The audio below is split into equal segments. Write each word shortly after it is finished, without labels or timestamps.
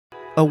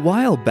A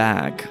while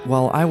back,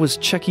 while I was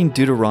checking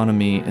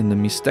Deuteronomy in the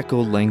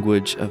Mixteco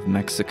language of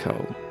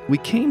Mexico, we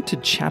came to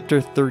chapter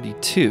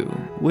 32,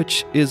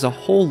 which is a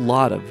whole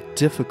lot of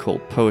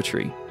difficult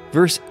poetry.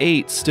 Verse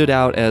 8 stood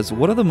out as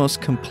one of the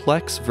most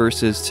complex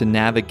verses to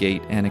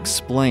navigate and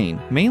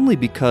explain, mainly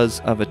because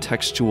of a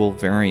textual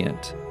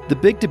variant. The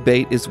big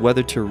debate is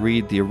whether to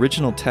read the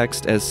original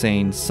text as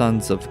saying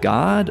sons of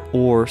God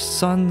or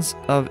sons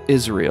of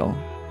Israel.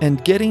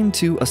 And getting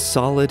to a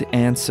solid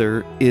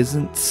answer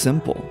isn't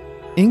simple.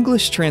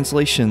 English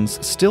translations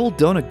still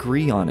don't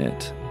agree on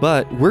it,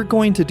 but we're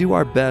going to do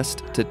our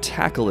best to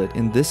tackle it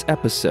in this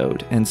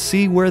episode and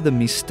see where the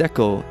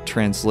Mixteco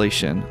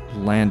translation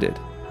landed.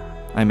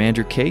 I'm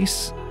Andrew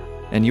Case,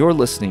 and you're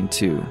listening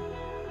to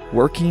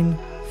Working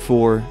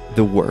for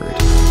the Word.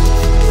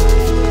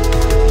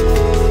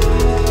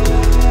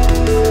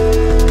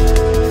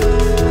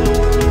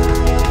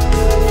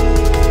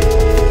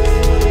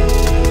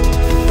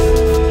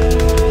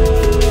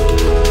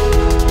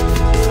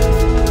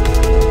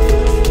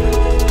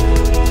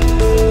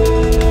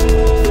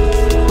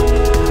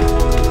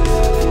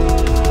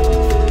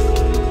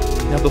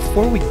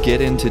 Before we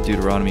get into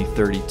Deuteronomy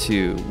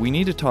 32, we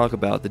need to talk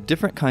about the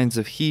different kinds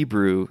of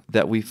Hebrew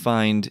that we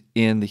find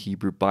in the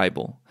Hebrew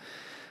Bible.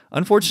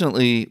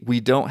 Unfortunately,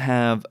 we don't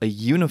have a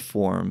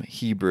uniform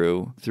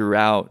Hebrew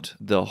throughout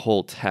the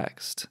whole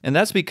text. And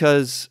that's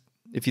because,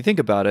 if you think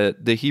about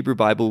it, the Hebrew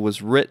Bible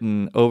was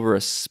written over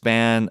a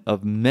span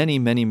of many,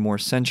 many more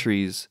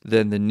centuries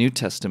than the New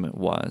Testament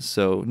was.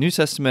 So, New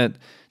Testament,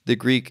 the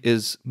Greek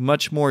is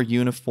much more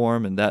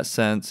uniform in that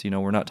sense.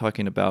 We're not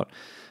talking about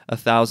a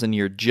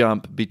 1,000-year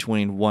jump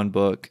between one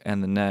book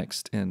and the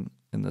next in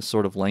the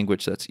sort of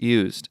language that's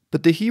used.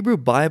 But the Hebrew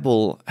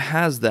Bible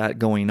has that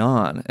going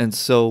on, and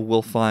so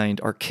we'll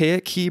find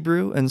archaic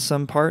Hebrew in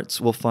some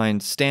parts, we'll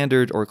find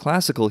standard or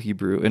classical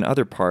Hebrew in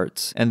other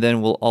parts, and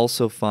then we'll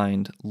also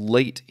find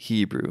late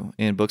Hebrew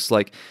in books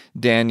like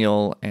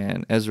Daniel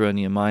and Ezra and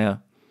Nehemiah.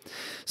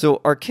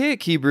 So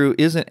archaic Hebrew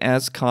isn't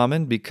as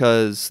common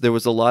because there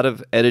was a lot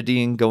of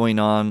editing going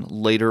on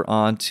later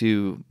on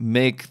to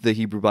make the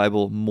Hebrew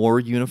Bible more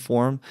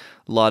uniform,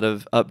 a lot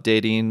of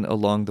updating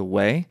along the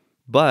way.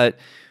 But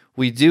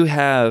we do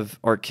have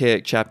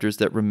archaic chapters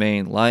that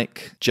remain,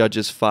 like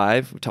Judges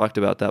 5. We talked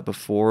about that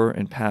before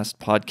in past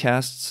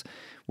podcasts.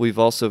 We've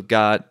also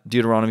got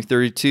Deuteronomy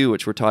 32,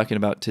 which we're talking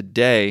about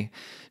today.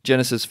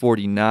 Genesis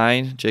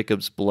 49,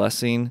 Jacob's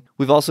blessing.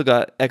 We've also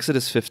got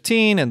Exodus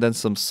 15 and then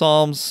some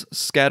Psalms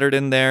scattered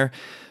in there.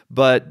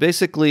 But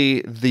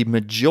basically, the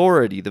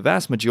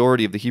vast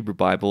majority of the Hebrew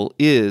Bible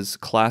is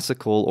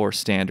classical or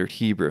standard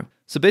Hebrew.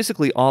 So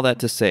basically, all that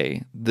to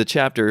say, the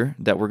chapter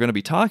that we're going to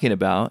be talking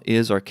about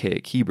is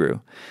archaic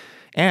Hebrew.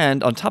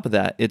 And on top of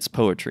that, it's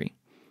poetry.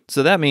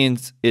 So that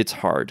means it's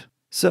hard.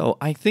 So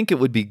I think it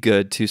would be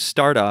good to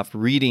start off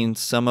reading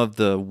some of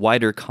the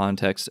wider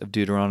context of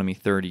Deuteronomy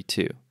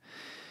 32.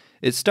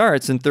 It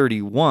starts in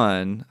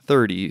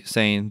 31:30,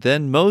 saying,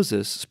 "Then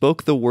Moses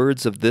spoke the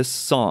words of this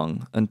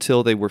song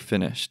until they were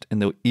finished in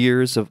the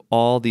ears of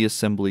all the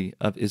assembly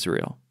of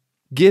Israel.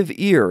 Give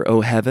ear,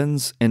 O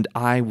heavens, and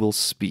I will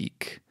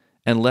speak,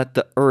 and let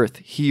the earth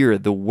hear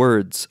the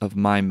words of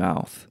my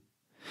mouth.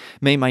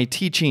 May my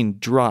teaching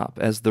drop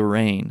as the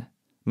rain,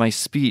 my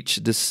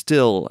speech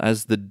distill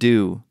as the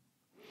dew,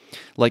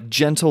 like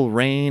gentle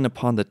rain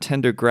upon the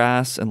tender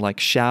grass and like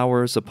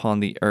showers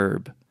upon the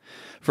herb.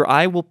 For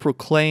I will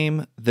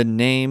proclaim the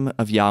name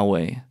of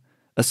Yahweh,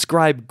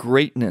 ascribe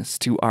greatness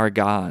to our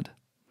God.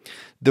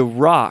 The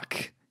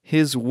rock,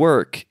 his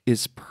work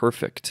is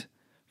perfect,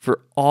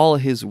 for all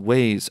his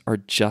ways are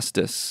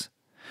justice.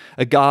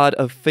 A God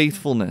of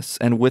faithfulness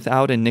and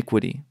without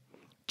iniquity,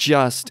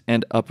 just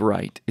and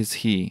upright is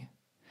he.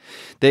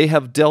 They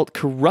have dealt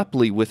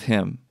corruptly with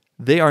him.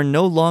 They are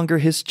no longer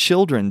his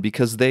children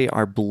because they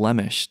are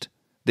blemished.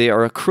 They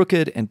are a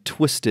crooked and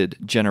twisted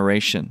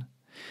generation.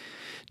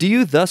 Do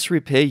you thus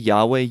repay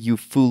Yahweh, you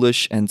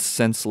foolish and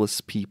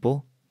senseless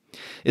people?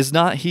 Is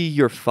not he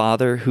your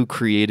father who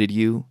created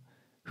you,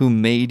 who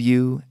made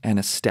you and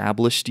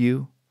established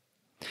you?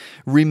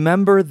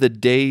 Remember the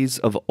days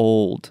of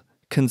old.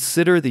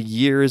 Consider the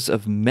years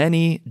of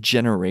many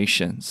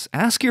generations.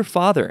 Ask your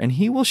father, and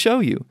he will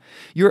show you,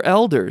 your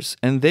elders,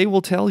 and they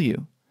will tell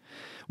you.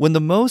 When the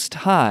Most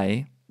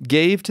High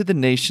gave to the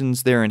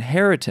nations their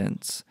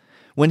inheritance,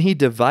 when he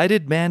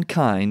divided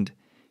mankind,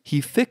 he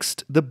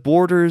fixed the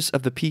borders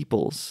of the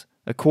peoples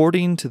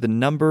according to the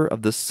number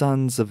of the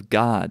sons of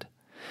God.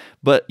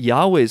 But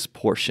Yahweh's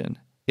portion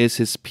is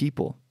his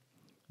people,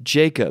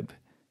 Jacob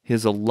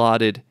his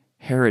allotted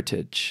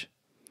heritage."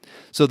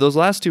 So those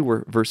last two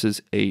were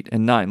verses 8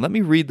 and 9. Let me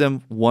read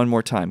them one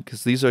more time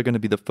because these are going to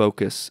be the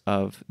focus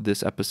of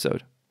this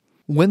episode.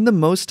 When the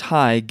Most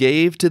High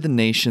gave to the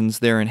nations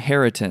their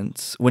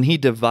inheritance, when he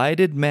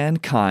divided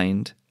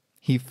mankind,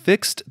 he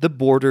fixed the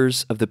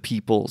borders of the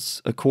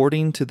peoples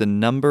according to the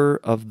number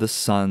of the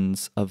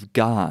sons of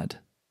God.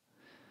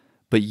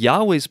 But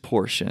Yahweh's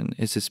portion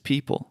is his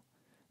people,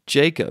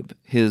 Jacob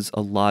his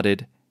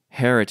allotted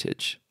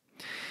heritage.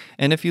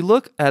 And if you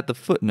look at the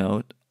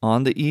footnote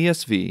on the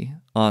ESV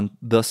on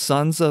the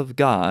sons of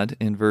God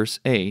in verse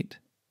 8,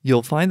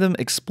 you'll find them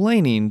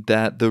explaining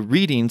that the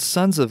reading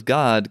sons of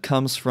God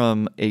comes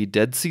from a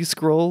Dead Sea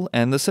Scroll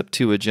and the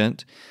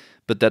Septuagint,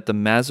 but that the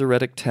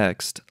Masoretic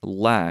text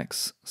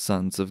lacks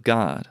sons of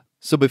God.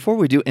 So before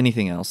we do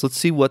anything else, let's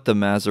see what the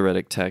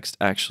Masoretic text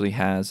actually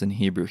has in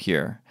Hebrew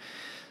here.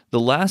 The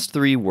last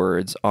three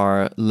words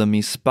are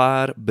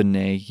Lemispar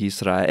b'nei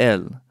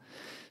Yisrael.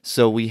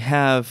 So we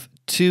have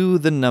to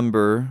the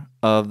number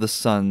of the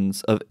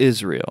sons of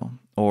Israel,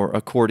 or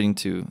according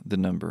to the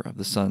number of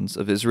the sons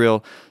of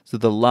Israel. So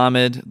the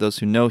lamed, those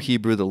who know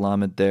Hebrew, the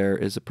lamed there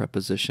is a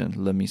preposition,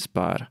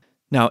 lemispar.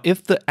 Now,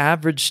 if the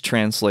average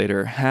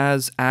translator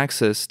has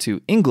access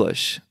to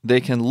English,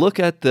 they can look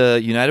at the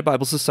United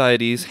Bible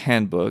Society's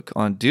handbook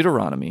on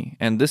Deuteronomy,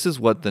 and this is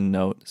what the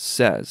note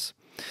says.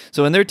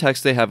 So in their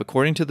text, they have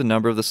according to the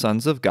number of the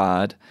sons of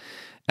God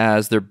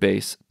as their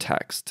base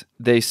text.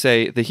 They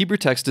say the Hebrew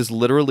text is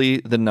literally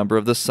the number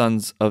of the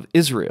sons of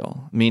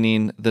Israel,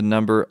 meaning the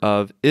number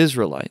of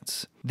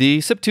Israelites.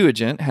 The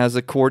Septuagint has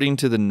according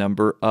to the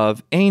number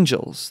of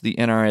angels. The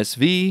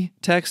NRSV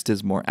text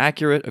is more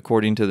accurate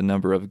according to the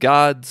number of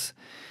gods.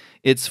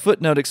 Its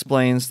footnote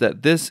explains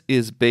that this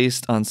is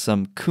based on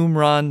some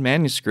Qumran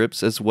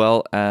manuscripts as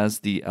well as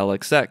the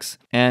LXX,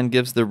 and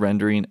gives the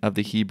rendering of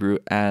the Hebrew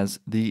as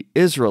the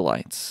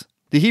Israelites.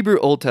 The Hebrew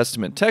Old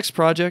Testament Text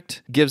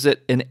Project gives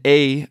it an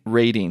A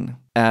rating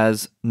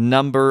as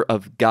number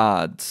of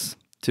gods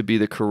to be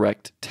the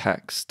correct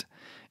text,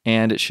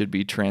 and it should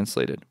be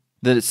translated.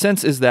 The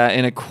sense is that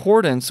in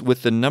accordance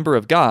with the number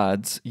of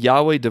gods,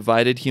 Yahweh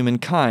divided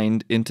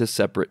humankind into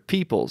separate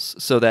peoples,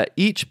 so that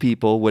each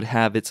people would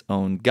have its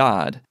own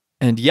God.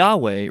 And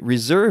Yahweh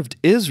reserved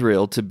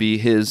Israel to be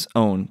his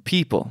own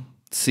people.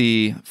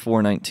 See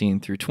 4:19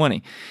 through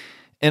 20.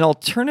 An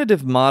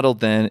alternative model,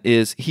 then,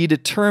 is he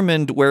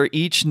determined where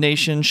each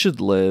nation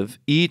should live,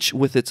 each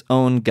with its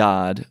own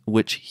God,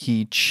 which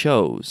he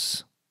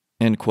chose.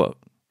 End quote.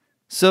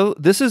 So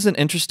this is an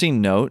interesting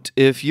note.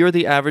 If you're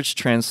the average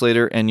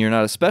translator and you're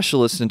not a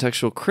specialist in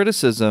textual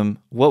criticism,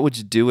 what would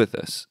you do with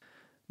this?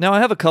 Now, I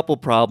have a couple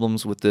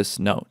problems with this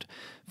note.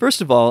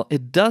 First of all,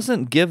 it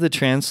doesn't give the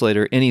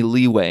translator any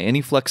leeway, any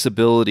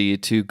flexibility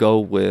to go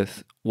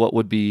with what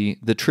would be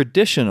the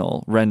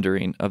traditional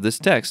rendering of this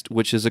text,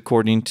 which is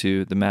according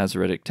to the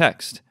Masoretic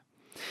text.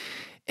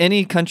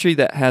 Any country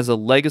that has a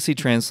legacy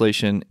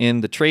translation in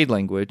the trade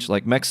language,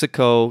 like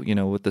Mexico,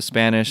 with the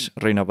Spanish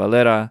Reina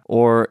Valera,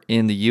 or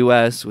in the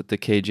US with the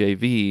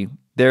KJV,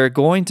 they're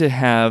going to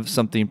have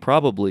something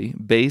probably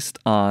based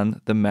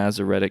on the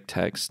Masoretic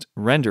text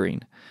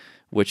rendering,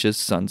 which is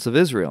sons of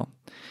Israel.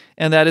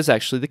 And that is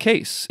actually the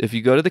case. If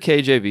you go to the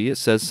KJV, it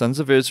says sons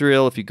of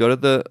Israel. If you go to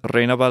the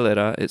Reina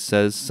Valera, it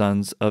says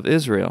sons of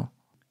Israel.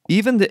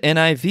 Even the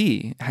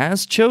NIV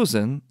has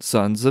chosen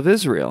sons of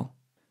Israel.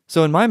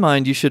 So in my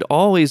mind, you should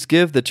always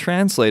give the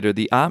translator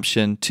the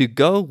option to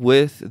go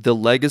with the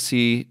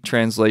legacy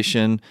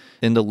translation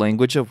in the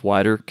language of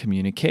wider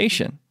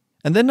communication.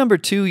 And then number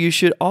two, you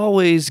should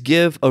always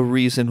give a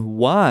reason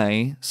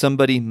why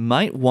somebody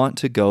might want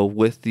to go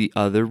with the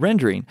other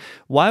rendering.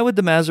 Why would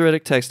the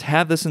Masoretic text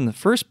have this in the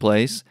first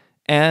place,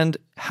 and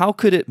how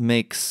could it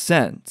make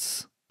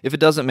sense? If it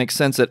doesn't make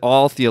sense at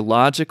all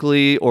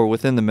theologically or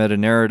within the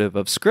meta-narrative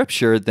of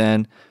Scripture,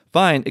 then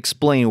fine,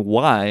 explain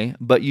why,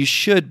 but you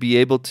should be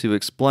able to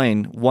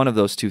explain one of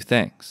those two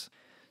things.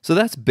 So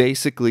that's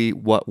basically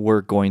what we're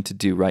going to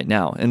do right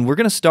now. And we're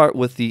going to start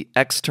with the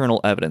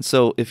external evidence.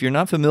 So if you're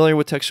not familiar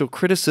with textual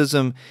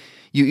criticism,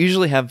 you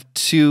usually have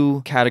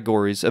two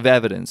categories of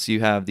evidence.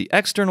 You have the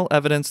external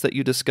evidence that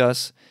you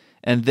discuss,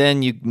 and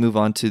then you move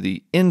on to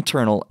the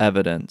internal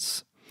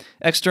evidence.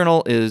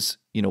 External is,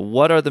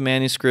 what are the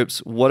manuscripts?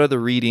 What are the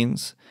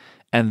readings?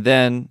 And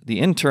then the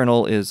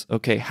internal is,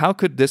 okay, how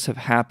could this have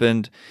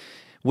happened?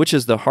 Which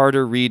is the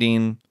harder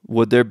reading?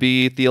 Would there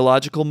be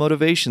theological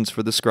motivations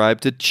for the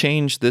scribe to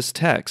change this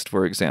text,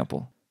 for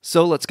example?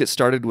 So let's get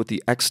started with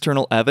the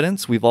external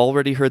evidence. We've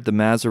already heard the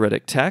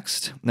Masoretic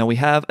text. Now we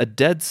have a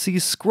Dead Sea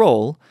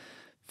Scroll,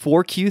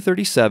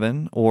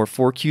 4Q37 or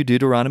 4Q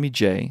Deuteronomy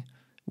J,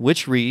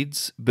 which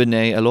reads,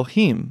 B'nai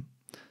Elohim,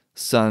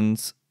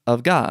 sons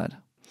of God.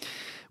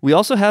 We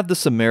also have the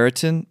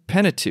Samaritan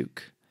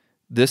Pentateuch.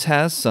 This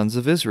has sons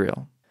of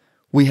Israel.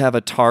 We have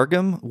a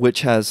Targum,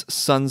 which has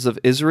sons of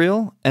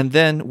Israel, and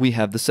then we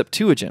have the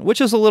Septuagint, which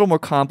is a little more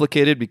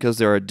complicated because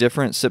there are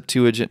different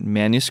Septuagint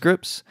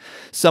manuscripts.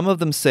 Some of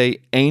them say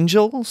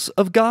angels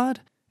of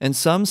God, and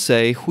some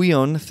say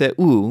huion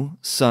theu,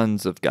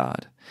 sons of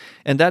God.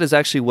 And that is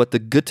actually what the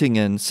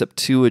Göttingen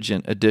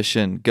Septuagint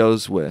edition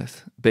goes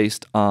with,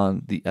 based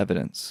on the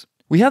evidence.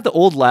 We have the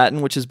Old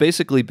Latin, which is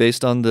basically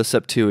based on the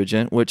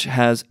Septuagint, which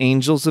has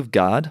angels of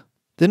God.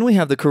 Then we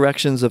have the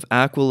corrections of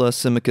Aquila,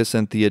 Symmachus,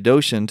 and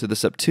Theodotion to the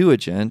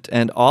Septuagint,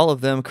 and all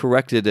of them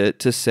corrected it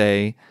to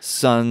say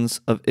sons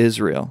of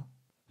Israel.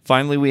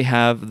 Finally, we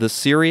have the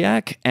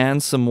Syriac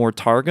and some more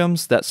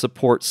Targums that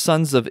support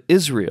sons of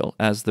Israel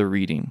as the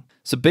reading.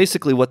 So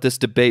basically what this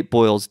debate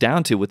boils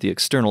down to with the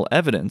external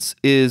evidence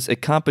is a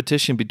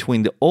competition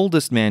between the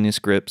oldest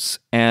manuscripts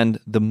and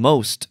the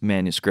most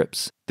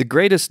manuscripts. The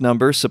greatest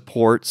number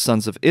support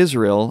sons of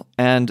Israel,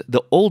 and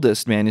the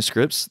oldest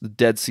manuscripts, the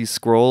Dead Sea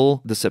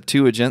Scroll, the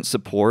Septuagint,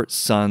 support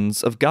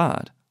sons of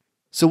God.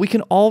 So we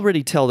can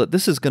already tell that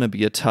this is going to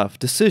be a tough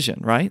decision,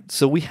 right?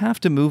 So we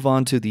have to move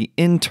on to the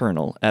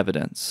internal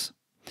evidence.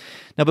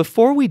 Now,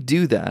 before we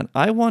do that,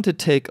 I want to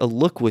take a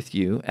look with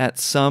you at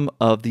some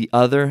of the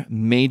other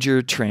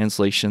major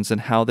translations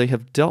and how they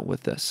have dealt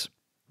with this.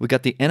 We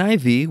got the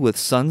NIV with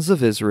Sons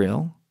of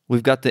Israel.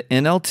 We've got the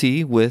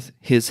NLT with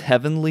His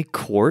Heavenly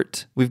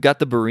Court. We've got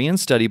the Berean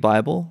Study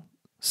Bible,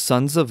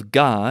 Sons of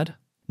God.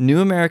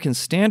 New American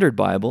Standard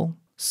Bible,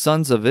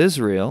 Sons of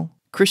Israel.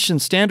 Christian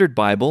Standard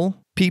Bible,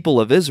 People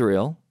of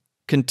Israel.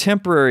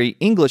 Contemporary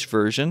English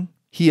Version,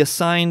 He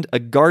assigned a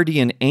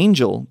guardian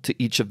angel to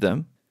each of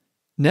them.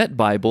 Net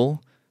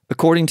Bible,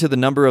 according to the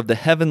number of the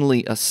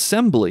heavenly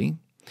assembly,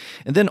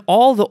 and then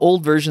all the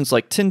old versions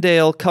like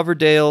Tyndale,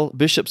 Coverdale,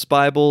 Bishop's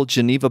Bible,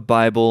 Geneva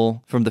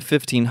Bible from the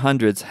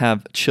 1500s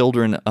have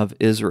children of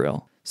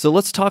Israel. So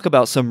let's talk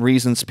about some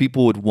reasons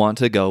people would want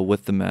to go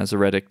with the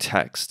Masoretic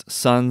text,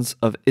 Sons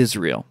of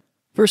Israel.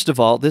 First of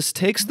all, this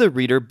takes the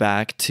reader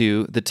back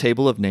to the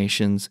Table of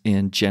Nations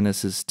in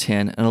Genesis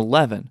 10 and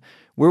 11,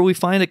 where we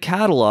find a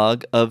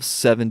catalog of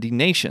 70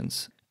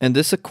 nations. And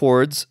this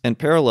accords and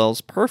parallels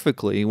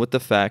perfectly with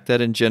the fact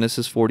that in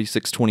Genesis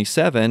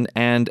 46:27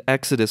 and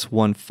Exodus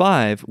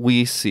 1:5,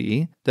 we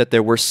see that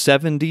there were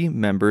 70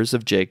 members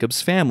of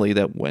Jacob's family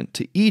that went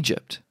to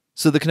Egypt.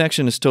 So the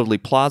connection is totally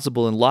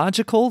plausible and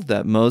logical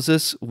that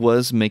Moses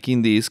was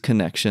making these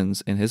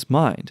connections in his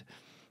mind.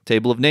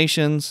 Table of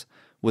Nations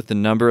with the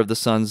number of the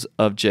sons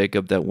of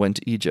Jacob that went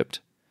to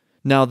Egypt.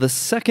 Now, the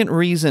second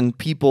reason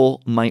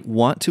people might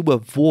want to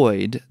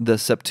avoid the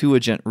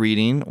Septuagint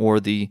reading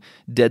or the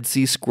Dead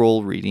Sea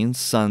Scroll reading,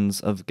 Sons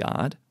of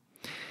God,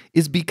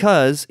 is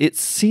because it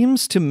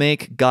seems to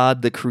make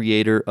God the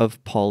creator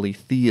of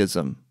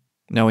polytheism.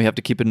 Now, we have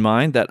to keep in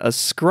mind that a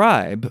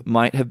scribe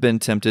might have been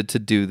tempted to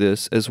do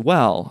this as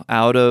well.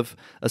 Out of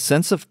a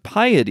sense of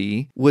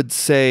piety, would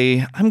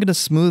say, I'm going to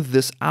smooth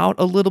this out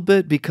a little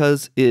bit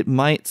because it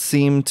might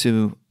seem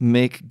to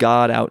make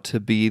God out to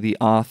be the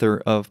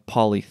author of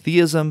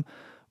polytheism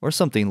or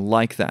something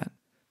like that.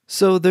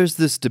 So there's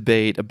this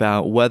debate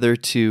about whether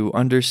to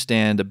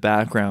understand a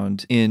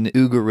background in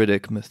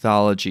Ugaritic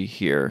mythology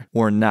here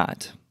or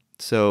not.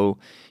 So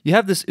you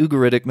have this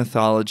Ugaritic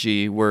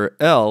mythology where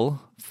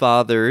El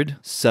fathered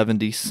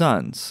 70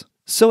 sons.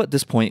 So at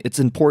this point, it's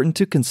important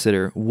to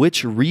consider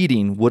which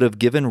reading would have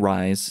given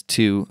rise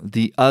to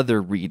the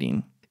other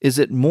reading. Is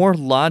it more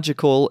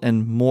logical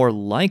and more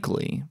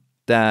likely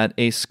that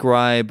a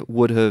scribe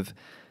would have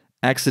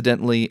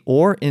accidentally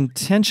or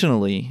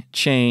intentionally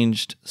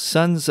changed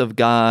sons of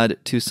God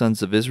to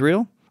sons of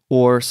Israel,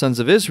 or sons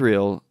of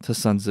Israel to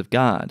sons of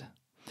God?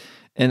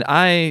 And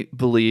I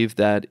believe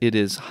that it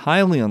is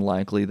highly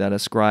unlikely that a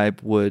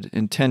scribe would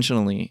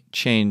intentionally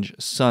change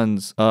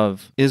sons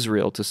of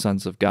Israel to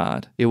sons of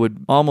God. It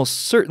would almost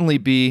certainly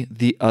be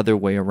the other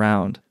way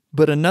around.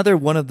 But another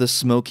one of the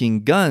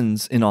smoking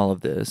guns in all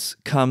of this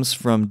comes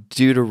from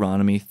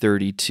Deuteronomy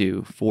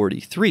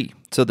 32:43.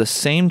 So the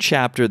same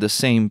chapter, the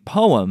same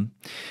poem,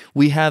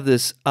 we have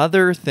this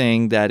other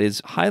thing that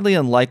is highly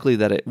unlikely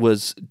that it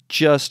was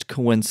just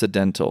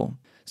coincidental.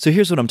 So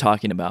here's what I'm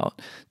talking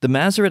about. The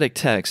Masoretic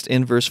text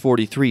in verse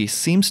 43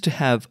 seems to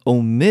have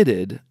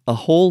omitted a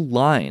whole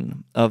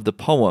line of the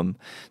poem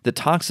that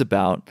talks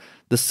about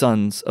the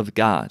sons of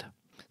God.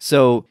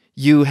 So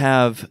you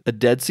have a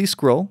Dead Sea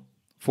Scroll,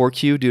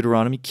 4Q,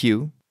 Deuteronomy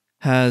Q,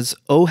 has,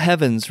 O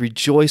heavens,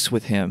 rejoice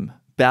with him,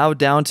 bow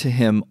down to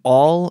him,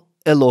 all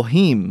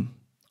Elohim,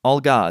 all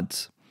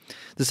gods.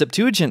 The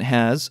Septuagint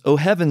has, O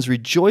heavens,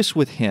 rejoice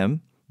with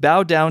him,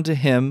 bow down to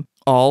him,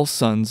 all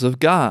sons of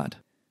God.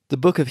 The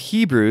book of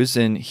Hebrews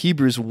in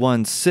Hebrews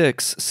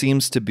 1:6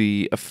 seems to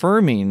be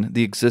affirming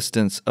the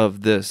existence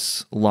of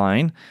this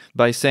line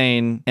by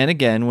saying, and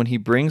again, when he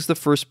brings the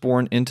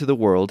firstborn into the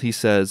world, he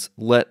says,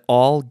 let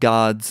all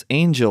God's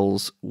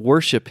angels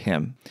worship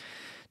him.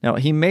 Now,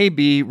 he may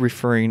be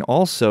referring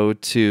also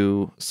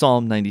to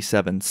Psalm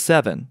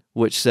 97:7,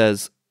 which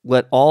says,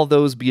 let all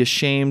those be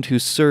ashamed who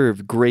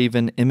serve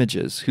graven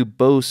images, who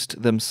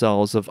boast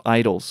themselves of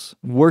idols.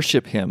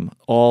 Worship him,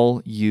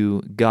 all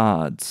you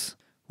gods,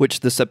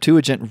 which the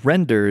Septuagint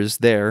renders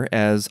there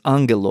as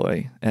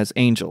angeloi, as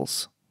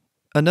angels.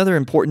 Another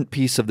important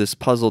piece of this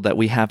puzzle that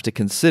we have to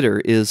consider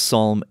is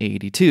Psalm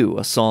 82,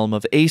 a psalm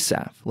of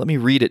Asaph. Let me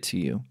read it to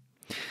you.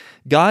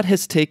 God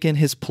has taken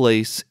his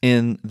place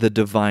in the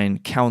divine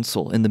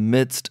council. In the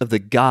midst of the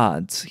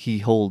gods, he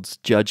holds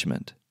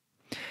judgment.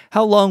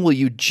 How long will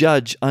you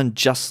judge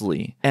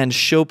unjustly and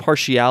show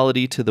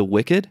partiality to the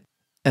wicked?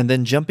 And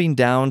then jumping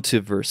down to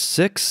verse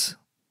 6,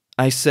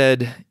 I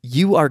said,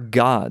 you are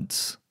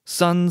gods,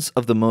 sons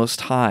of the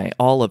Most High,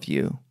 all of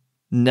you.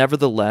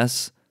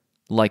 Nevertheless,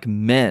 like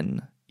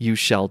men you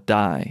shall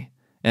die,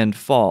 and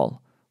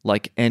fall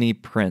like any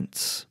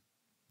prince.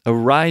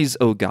 Arise,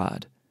 O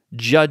God,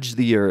 Judge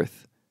the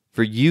earth,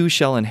 for you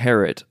shall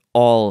inherit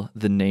all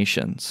the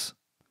nations.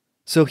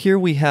 So here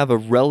we have a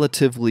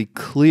relatively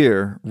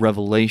clear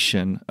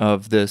revelation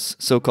of this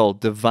so-called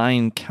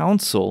divine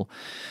council,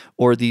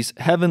 or these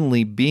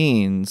heavenly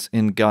beings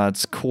in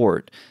God's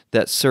court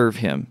that serve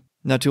him.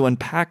 Now, to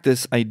unpack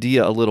this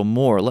idea a little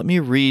more, let me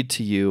read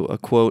to you a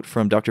quote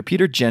from Dr.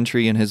 Peter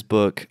Gentry in his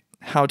book,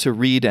 How to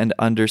Read and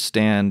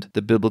Understand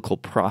the Biblical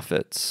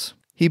Prophets.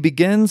 He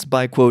begins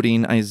by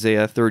quoting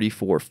Isaiah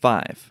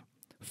 34:5.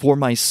 For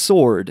my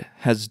sword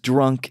has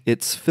drunk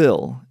its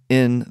fill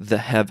in the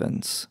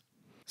heavens.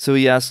 So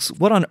he asks,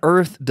 what on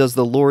earth does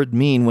the Lord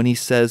mean when he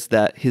says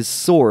that his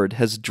sword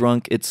has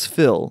drunk its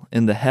fill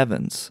in the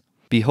heavens?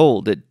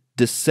 Behold, it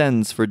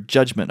descends for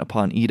judgment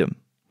upon Edom.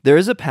 There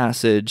is a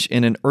passage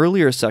in an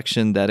earlier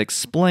section that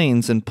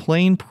explains in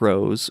plain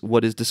prose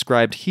what is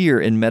described here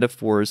in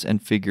metaphors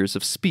and figures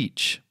of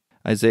speech.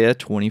 Isaiah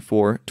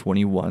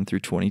 24:21 through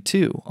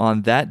 22.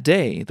 On that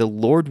day, the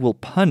Lord will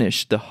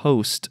punish the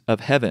host of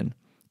heaven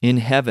in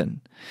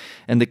heaven,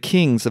 and the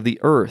kings of the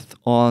earth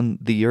on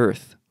the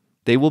earth.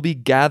 They will be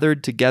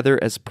gathered together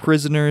as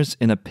prisoners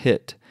in a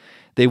pit.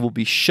 They will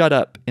be shut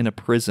up in a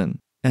prison,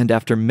 and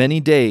after many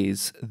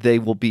days they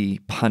will be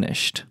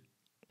punished.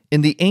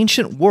 In the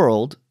ancient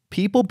world,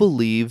 people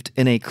believed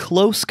in a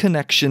close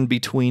connection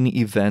between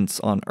events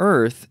on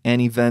earth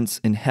and events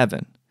in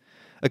heaven.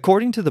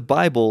 According to the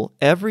Bible,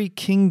 every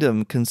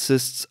kingdom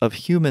consists of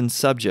human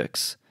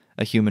subjects,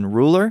 a human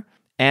ruler,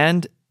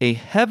 and a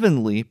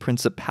heavenly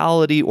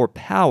principality or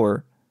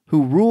power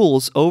who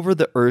rules over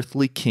the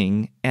earthly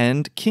king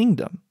and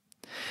kingdom.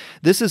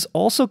 This is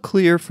also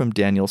clear from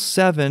Daniel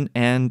 7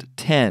 and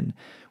 10,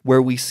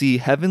 where we see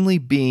heavenly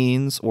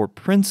beings or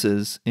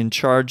princes in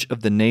charge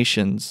of the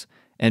nations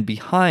and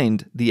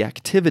behind the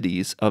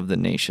activities of the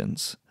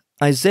nations.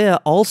 Isaiah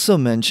also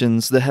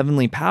mentions the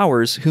heavenly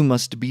powers who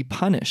must be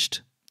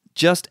punished.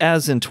 Just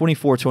as in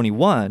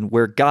 24:21,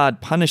 where God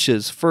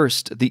punishes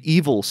first the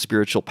evil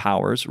spiritual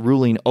powers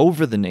ruling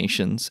over the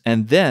nations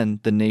and then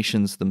the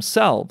nations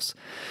themselves,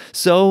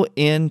 so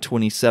in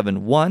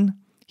 27:1,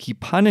 he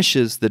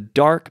punishes the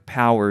dark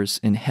powers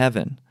in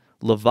heaven,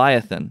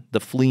 Leviathan, the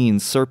fleeing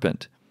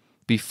serpent,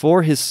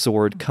 before his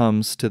sword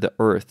comes to the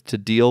earth to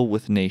deal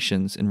with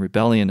nations in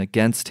rebellion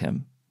against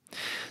him.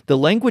 The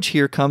language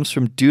here comes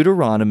from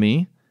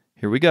Deuteronomy,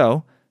 here we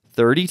go,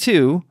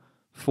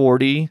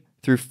 32:40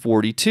 through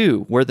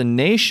 42, where the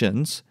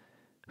nations,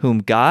 whom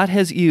God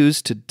has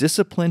used to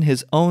discipline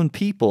his own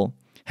people,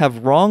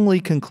 have wrongly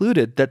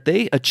concluded that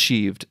they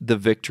achieved the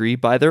victory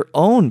by their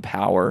own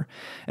power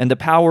and the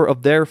power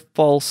of their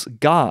false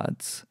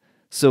gods.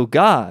 So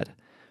God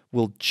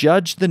will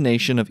judge the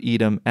nation of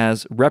Edom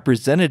as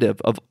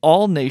representative of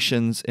all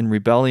nations in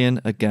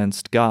rebellion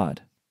against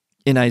God.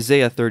 In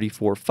Isaiah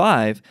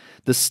 34:5,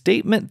 the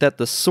statement that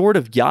the sword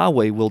of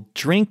Yahweh will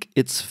drink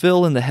its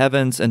fill in the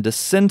heavens and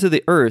descend to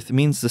the earth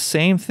means the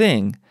same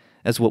thing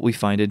as what we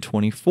find in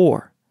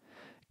 24.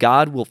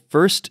 God will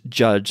first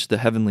judge the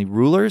heavenly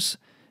rulers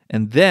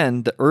and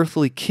then the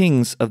earthly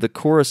kings of the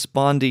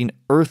corresponding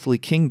earthly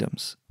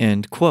kingdoms.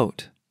 End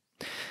quote.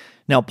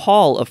 Now,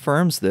 Paul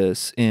affirms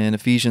this in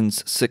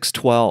Ephesians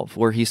 6:12,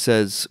 where he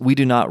says, we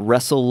do not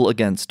wrestle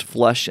against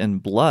flesh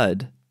and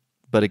blood,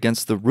 but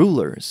against the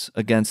rulers,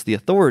 against the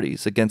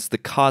authorities, against the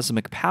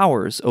cosmic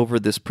powers over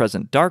this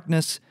present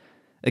darkness,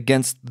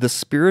 against the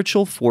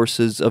spiritual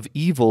forces of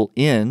evil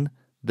in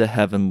the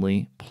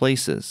heavenly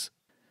places.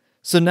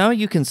 So now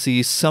you can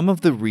see some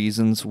of the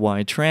reasons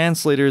why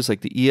translators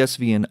like the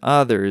ESV and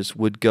others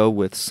would go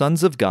with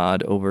sons of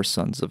God over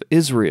sons of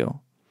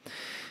Israel.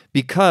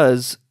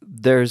 Because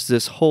there's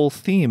this whole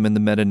theme in the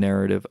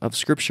meta-narrative of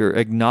Scripture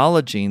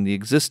acknowledging the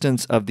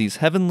existence of these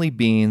heavenly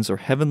beings or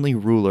heavenly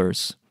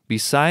rulers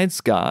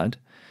besides God,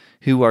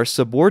 who are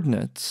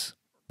subordinates.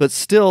 But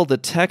still, the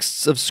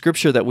texts of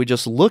Scripture that we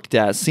just looked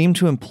at seem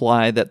to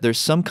imply that there's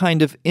some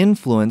kind of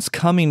influence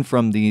coming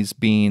from these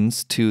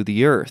beings to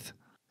the earth.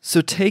 So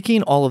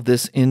taking all of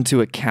this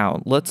into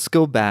account, let's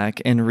go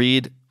back and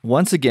read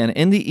once again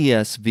in the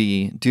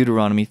ESV,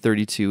 Deuteronomy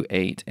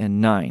 32:8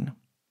 and 9.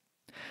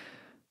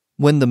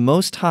 When the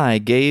Most High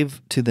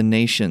gave to the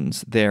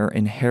nations their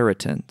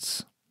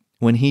inheritance,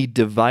 when he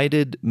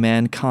divided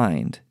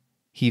mankind,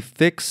 he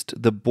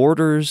fixed the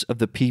borders of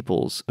the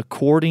peoples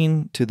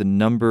according to the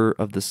number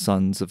of the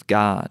sons of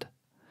God.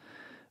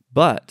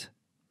 But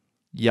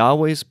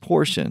Yahweh's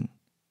portion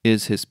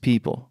is his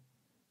people,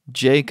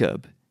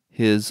 Jacob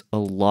his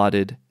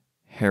allotted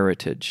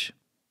heritage.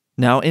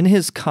 Now, in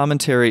his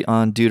commentary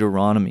on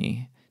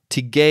Deuteronomy,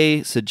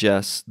 Tigay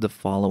suggests the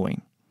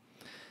following,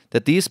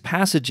 that these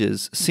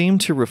passages seem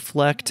to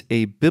reflect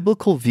a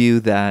biblical view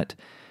that,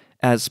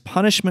 as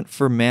punishment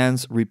for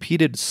man's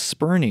repeated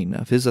spurning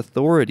of his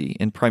authority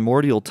in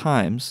primordial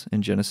times,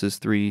 in Genesis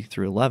 3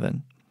 through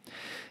 11,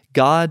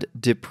 God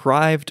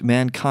deprived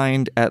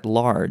mankind at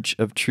large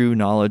of true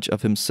knowledge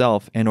of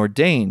himself and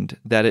ordained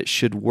that it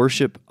should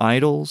worship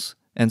idols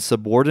and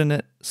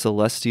subordinate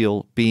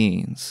celestial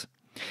beings.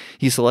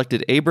 He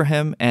selected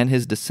Abraham and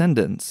his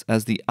descendants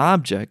as the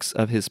objects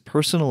of his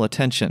personal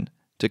attention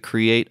to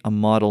create a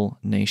model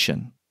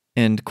nation."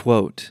 End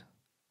quote.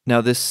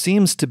 Now, this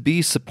seems to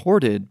be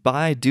supported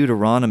by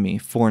Deuteronomy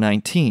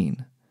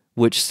 4:19,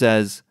 which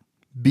says,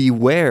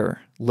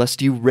 "Beware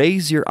lest you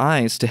raise your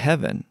eyes to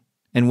heaven,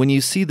 and when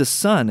you see the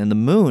sun and the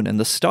moon and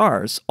the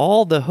stars,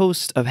 all the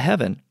host of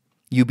heaven,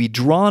 you be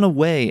drawn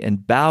away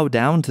and bow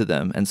down to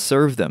them and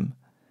serve them,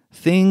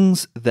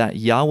 things that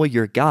Yahweh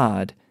your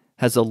God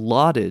has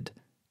allotted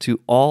to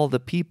all the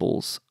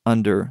peoples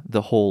under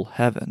the whole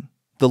heaven."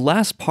 The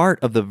last part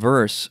of the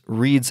verse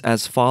reads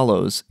as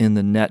follows in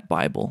the Net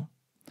Bible: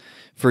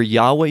 "For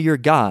Yahweh your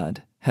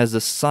God has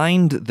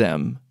assigned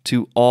them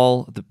to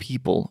all the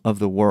people of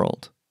the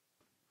world."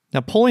 Now,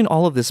 pulling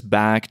all of this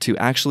back to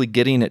actually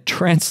getting it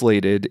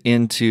translated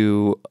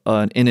into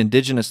an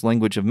indigenous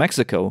language of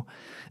Mexico,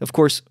 of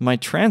course, my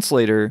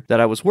translator that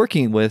I was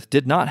working with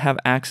did not have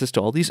access to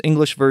all these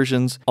English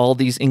versions, all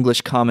these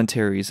English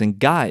commentaries and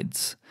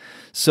guides.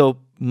 So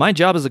my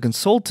job as a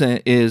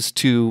consultant is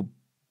to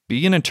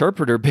be an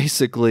interpreter,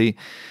 basically,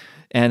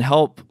 and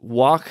help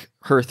walk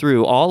her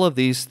through all of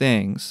these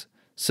things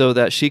so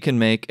that she can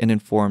make an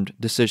informed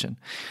decision.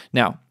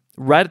 Now,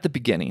 right at the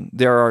beginning,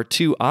 there are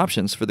two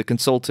options for the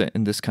consultant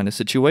in this kind of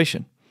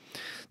situation.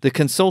 The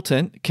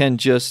consultant can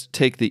just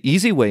take the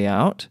easy way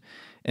out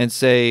and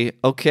say,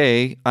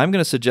 okay, I'm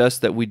going to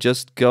suggest that we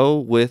just go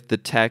with the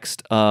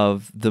text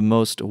of the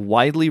most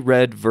widely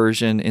read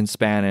version in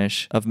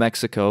Spanish of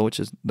Mexico, which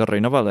is the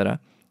Reina Valera.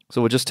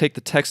 So we'll just take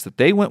the text that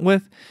they went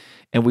with,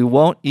 and we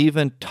won't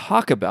even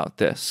talk about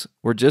this.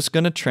 We're just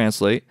going to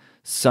translate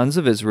Sons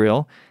of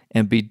Israel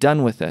and be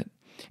done with it.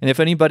 And if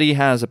anybody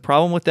has a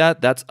problem with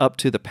that, that's up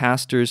to the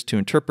pastors to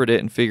interpret it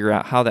and figure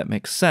out how that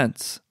makes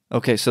sense.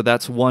 Okay, so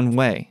that's one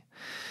way.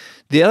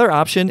 The other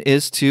option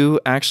is to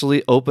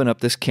actually open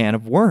up this can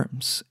of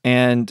worms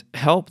and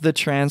help the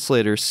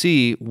translator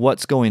see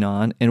what's going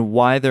on and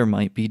why there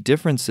might be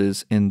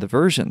differences in the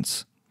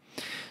versions.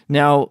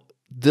 Now,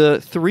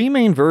 the three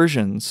main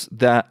versions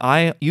that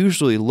I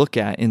usually look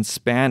at in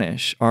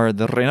Spanish are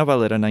the Reina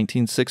Valera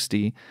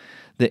 1960,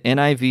 the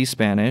NIV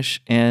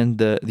Spanish, and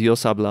the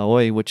Dios habla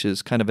hoy, which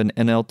is kind of an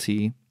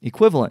NLT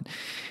equivalent.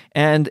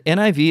 And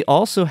NIV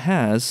also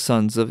has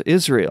Sons of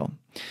Israel.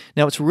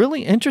 Now, it's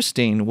really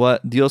interesting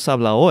what Dios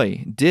habla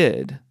hoy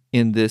did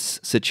in this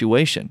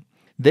situation.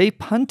 They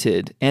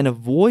punted and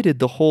avoided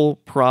the whole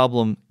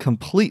problem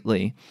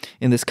completely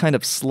in this kind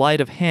of sleight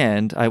of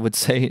hand, I would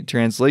say,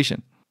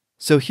 translation.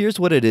 So here's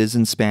what it is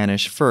in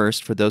Spanish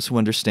first, for those who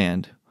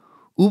understand.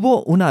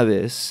 Hubo una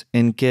vez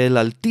en que el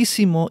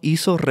Altísimo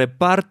hizo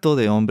reparto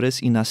de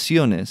hombres y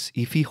naciones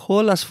y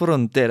fijó las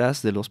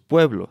fronteras de los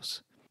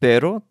pueblos,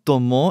 pero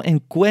tomó en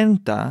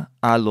cuenta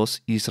a los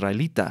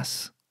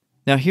israelitas.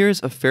 Now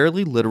here's a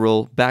fairly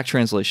literal back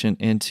translation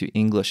into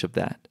English of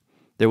that.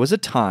 There was a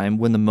time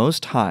when the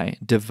Most High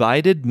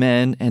divided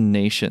men and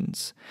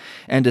nations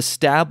and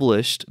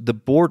established the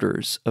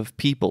borders of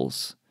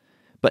peoples,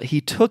 but he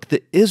took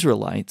the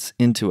Israelites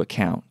into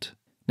account.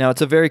 Now,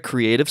 it's a very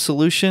creative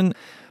solution,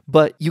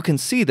 but you can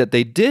see that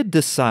they did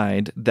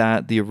decide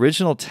that the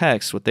original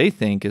text, what they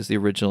think is the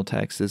original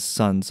text, is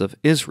Sons of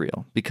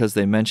Israel, because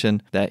they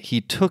mention that he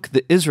took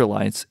the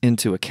Israelites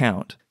into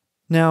account.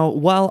 Now,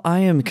 while I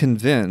am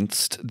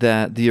convinced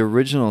that the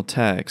original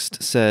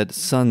text said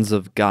Sons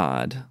of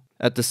God,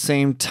 at the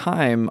same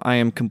time, I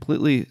am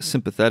completely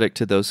sympathetic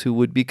to those who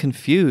would be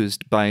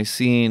confused by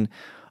seeing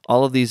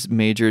all of these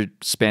major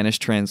Spanish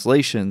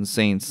translations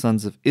saying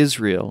Sons of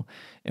Israel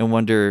and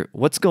wonder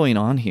what's going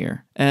on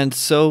here. And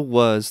so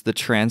was the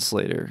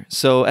translator.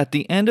 So at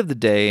the end of the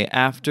day,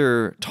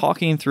 after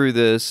talking through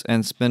this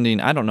and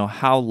spending I don't know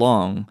how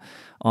long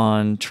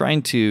on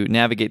trying to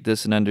navigate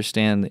this and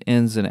understand the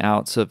ins and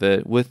outs of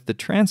it with the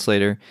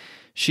translator,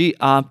 she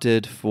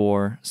opted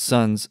for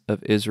Sons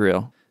of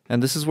Israel.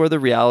 And this is where the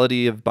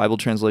reality of Bible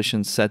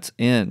translation sets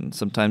in.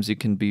 Sometimes you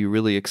can be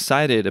really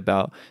excited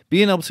about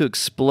being able to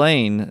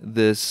explain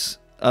this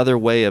other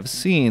way of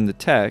seeing the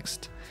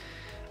text.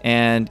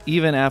 And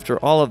even after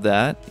all of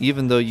that,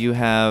 even though you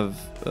have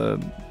a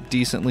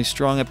decently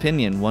strong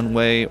opinion one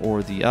way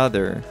or the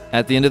other,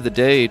 at the end of the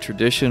day,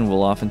 tradition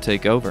will often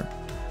take over.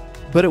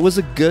 But it was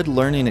a good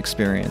learning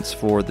experience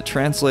for the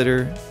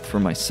translator, for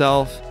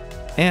myself,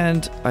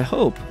 and I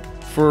hope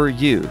for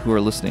you who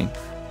are listening.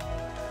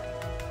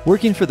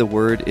 Working for the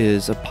Word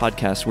is a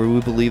podcast where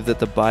we believe that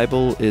the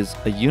Bible is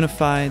a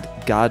unified,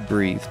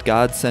 God-breathed,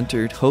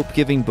 God-centered,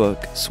 hope-giving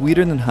book,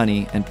 sweeter than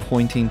honey and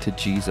pointing to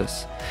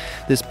Jesus.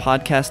 This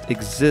podcast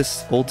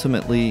exists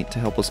ultimately to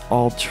help us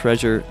all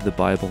treasure the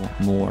Bible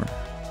more,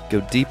 go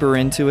deeper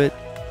into it,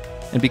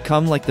 and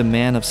become like the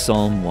man of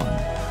Psalm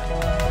 1.